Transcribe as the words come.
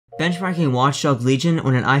benchmarking Watch Dogs Legion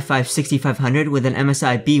on an i5-6500 with an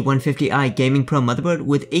MSI B150i Gaming Pro motherboard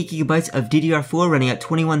with 8GB of DDR4 running at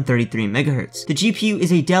 2133 MHz. The GPU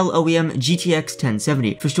is a Dell OEM GTX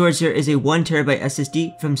 1070. For storage, there is a 1TB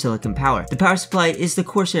SSD from Silicon Power. The power supply is the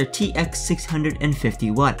Corsair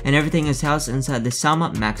TX650W, and everything is housed inside the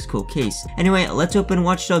Damma Max Cool case. Anyway, let's open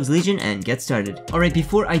Watch Dogs Legion and get started. Alright,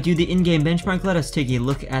 before I do the in-game benchmark, let us take a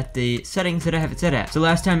look at the settings that I have it set at. So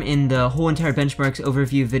last time in the whole entire benchmarks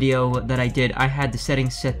overview video that I did, I had the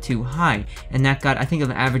settings set to high, and that got, I think,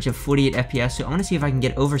 an average of 48 FPS, so I want to see if I can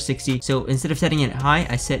get over 60. So instead of setting it high,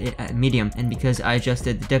 I set it at medium, and because I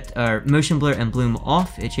adjusted the depth or motion blur and bloom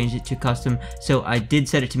off, it changed it to custom. So I did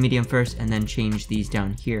set it to medium first and then change these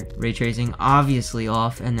down here. Ray tracing obviously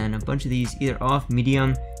off, and then a bunch of these either off,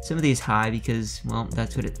 medium, some of these high because, well,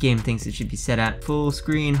 that's what the game thinks it should be set at. Full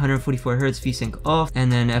screen, 144 Hz, VSync off,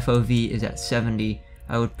 and then FOV is at 70.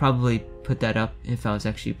 I would probably put that up if I was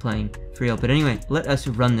actually playing for real. But anyway, let us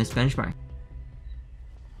run this benchmark.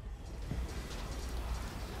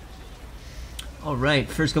 Alright,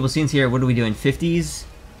 first couple scenes here. What are we doing? 50s?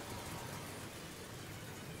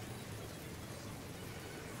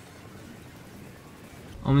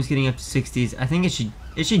 Almost getting up to 60s. I think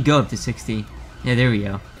it should go up to 60. Yeah, there we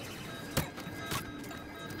go.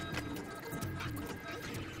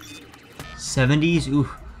 70s? Ooh,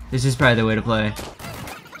 this is probably the way to play.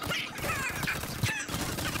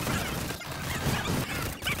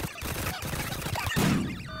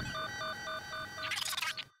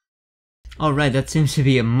 Alright, that seems to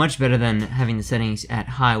be much better than having the settings at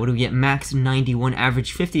high. What do we get? Max 91,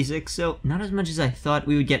 average 56, so not as much as I thought.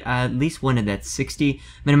 We would get at least one of that 60,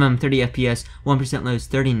 minimum 30 FPS, 1% low is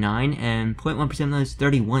 39, and 0.1% low is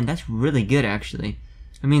 31. That's really good, actually.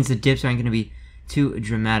 That means the dips aren't going to be too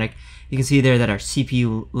dramatic. You can see there that our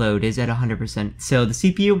CPU load is at 100%. So the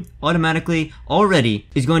CPU automatically already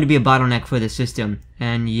is going to be a bottleneck for the system.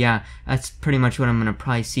 And yeah, that's pretty much what I'm going to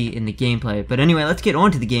probably see in the gameplay. But anyway, let's get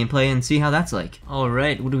on to the gameplay and see how that's like.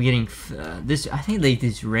 Alright, what are we getting? I think like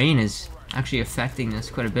this rain is actually affecting this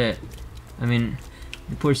quite a bit. I mean,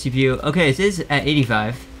 the poor CPU. Okay, it is at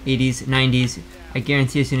 85, 80s, 90s. I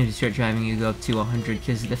guarantee as soon as you start driving, you go up to 100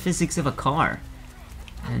 because of the physics of a car.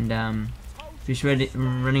 And just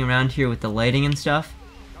running around here with the lighting and stuff,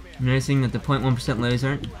 I'm noticing that the 0.1% lows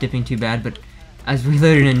aren't dipping too bad, but as we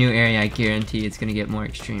load in a new area, I guarantee it's going to get more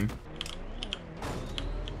extreme.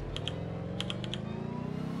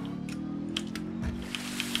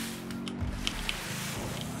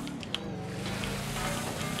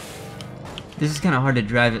 This is kind of hard to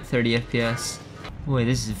drive at 30 FPS. Boy,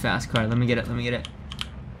 this is a fast car. Let me get it, let me get it.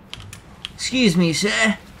 Excuse me,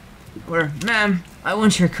 sir. Or, ma'am, I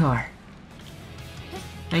want your car.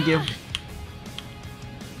 Thank you.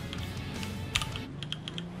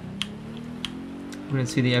 We're gonna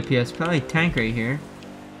see the FPS. Probably tank right here.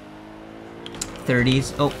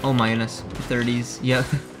 30s. Oh my goodness. 30s. Yep.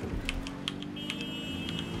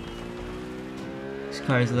 This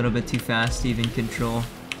car is a little bit too fast to even control.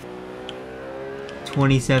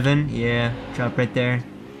 27. Yeah. Drop right there.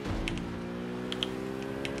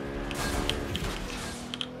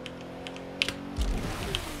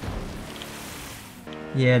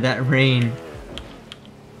 Yeah, that rain.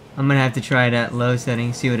 I'm gonna have to try it at low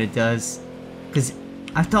settings, see what it does. Because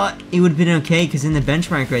I thought it would have been okay, because in the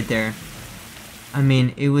benchmark right there, I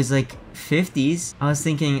mean, it was like 50s. I was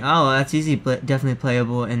thinking, oh, that's easy, but definitely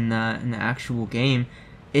playable in the actual game.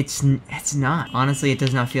 It's not. Honestly, it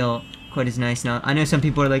does not feel quite as nice now. I know some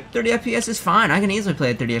people are like, 30 FPS is fine. I can easily play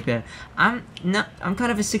at 30 FPS. I'm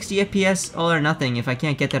kind of a 60 FPS all or nothing. If I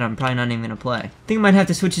can't get that, I'm probably not even gonna play. I think I might have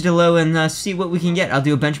to switch it to low and see what we can get. I'll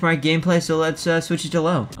do a benchmark gameplay, so let's switch it to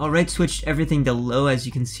low. Alright, switched everything to low, as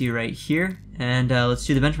you can see right here, and let's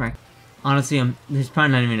do the benchmark. Honestly, there's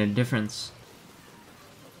probably not even a difference.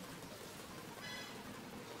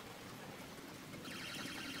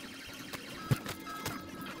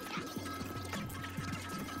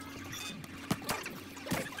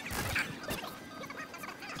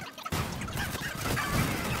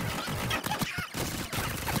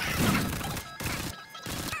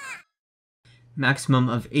 Maximum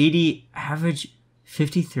of 80, average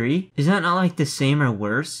 53? Is that not like the same or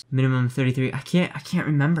worse? Minimum 33. I can't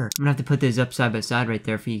remember. I'm gonna have to put those up side by side right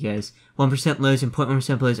there for you guys. 1% lows and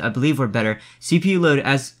 0.1% lows, I believe, were better. CPU load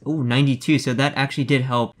as 92, so that actually did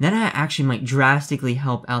help. That actually might drastically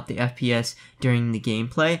help out the FPS during the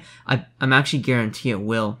gameplay. I'm actually guarantee it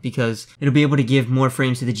will, because it'll be able to give more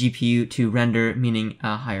frames to the GPU to render, meaning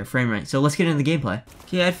a higher frame rate. So let's get into the gameplay.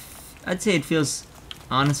 Okay, I'd say it feels,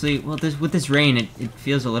 honestly, well, with this rain, it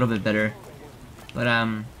feels a little bit better. But,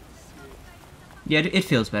 yeah, it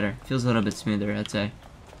feels better. It feels a little bit smoother, I'd say.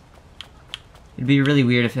 It'd be really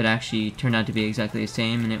weird if it actually turned out to be exactly the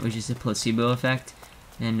same and it was just a placebo effect.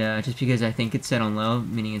 And just because I think it's set on low,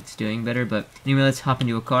 meaning it's doing better. But anyway, let's hop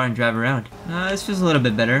into a car and drive around. This feels a little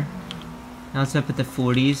bit better. Now it's up at the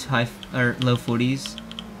 40s, or low 40s.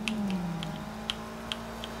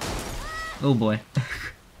 Oh boy.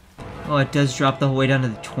 Oh, it does drop the whole way down to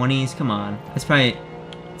the 20s. Come on. That's probably...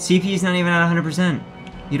 CPU's not even at 100%.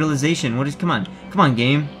 Utilization. What is... Come on,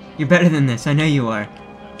 game. You're better than this. I know you are.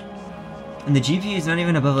 And the GPU is not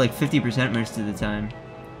even above like 50% most of the time.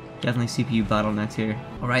 Definitely CPU bottlenecks here.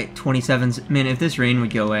 Alright, 27s. Man, if this rain would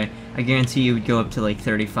go away, I guarantee it would go up to like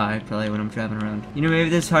 35 probably when I'm driving around. You know, maybe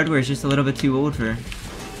this hardware is just a little bit too old for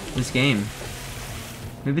this game.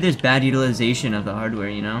 Maybe there's bad utilization of the hardware,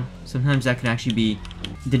 you know? Sometimes that can actually be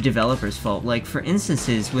the developer's fault. Like, for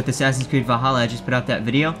instances, with Assassin's Creed Valhalla, I just put out that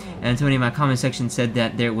video, and somebody in my comment section said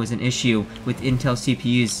that there was an issue with Intel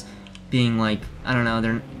CPUs being like, I don't know,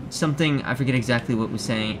 they're something, I forget exactly what was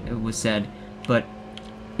said, but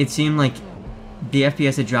it seemed like the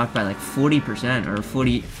FPS had dropped by like 40% or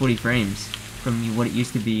 40 frames from what it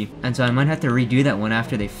used to be. And so I might have to redo that one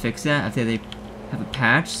after they fix that, after they have a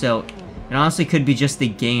patch. So it honestly could be just the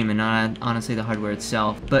game and not honestly the hardware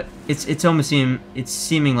itself. But it's almost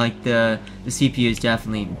seeming like the CPU is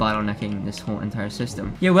definitely bottlenecking this whole entire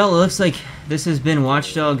system. Yeah, well, it looks like this has been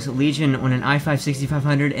Watch Dogs Legion on an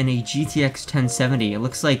i5-6500 and a GTX 1070. It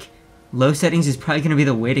looks like low settings is probably going to be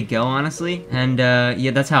the way to go, honestly. And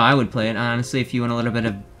yeah, that's how I would play it. Honestly, if you want a little bit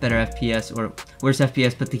of better FPS or worse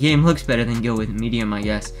FPS, but the game looks better, then go with medium, I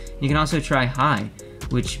guess. You can also try high,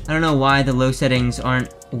 which I don't know why the low settings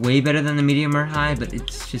aren't way better than the medium or high, but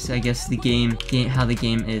it's just, I guess, the game how the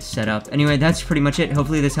game is set up. Anyway, that's pretty much it.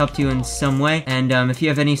 Hopefully this helped you in some way. And if you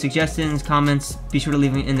have any suggestions, comments, be sure to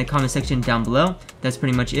leave them in the comment section down below. That's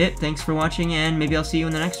pretty much it. Thanks for watching, and maybe I'll see you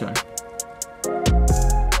in the next one.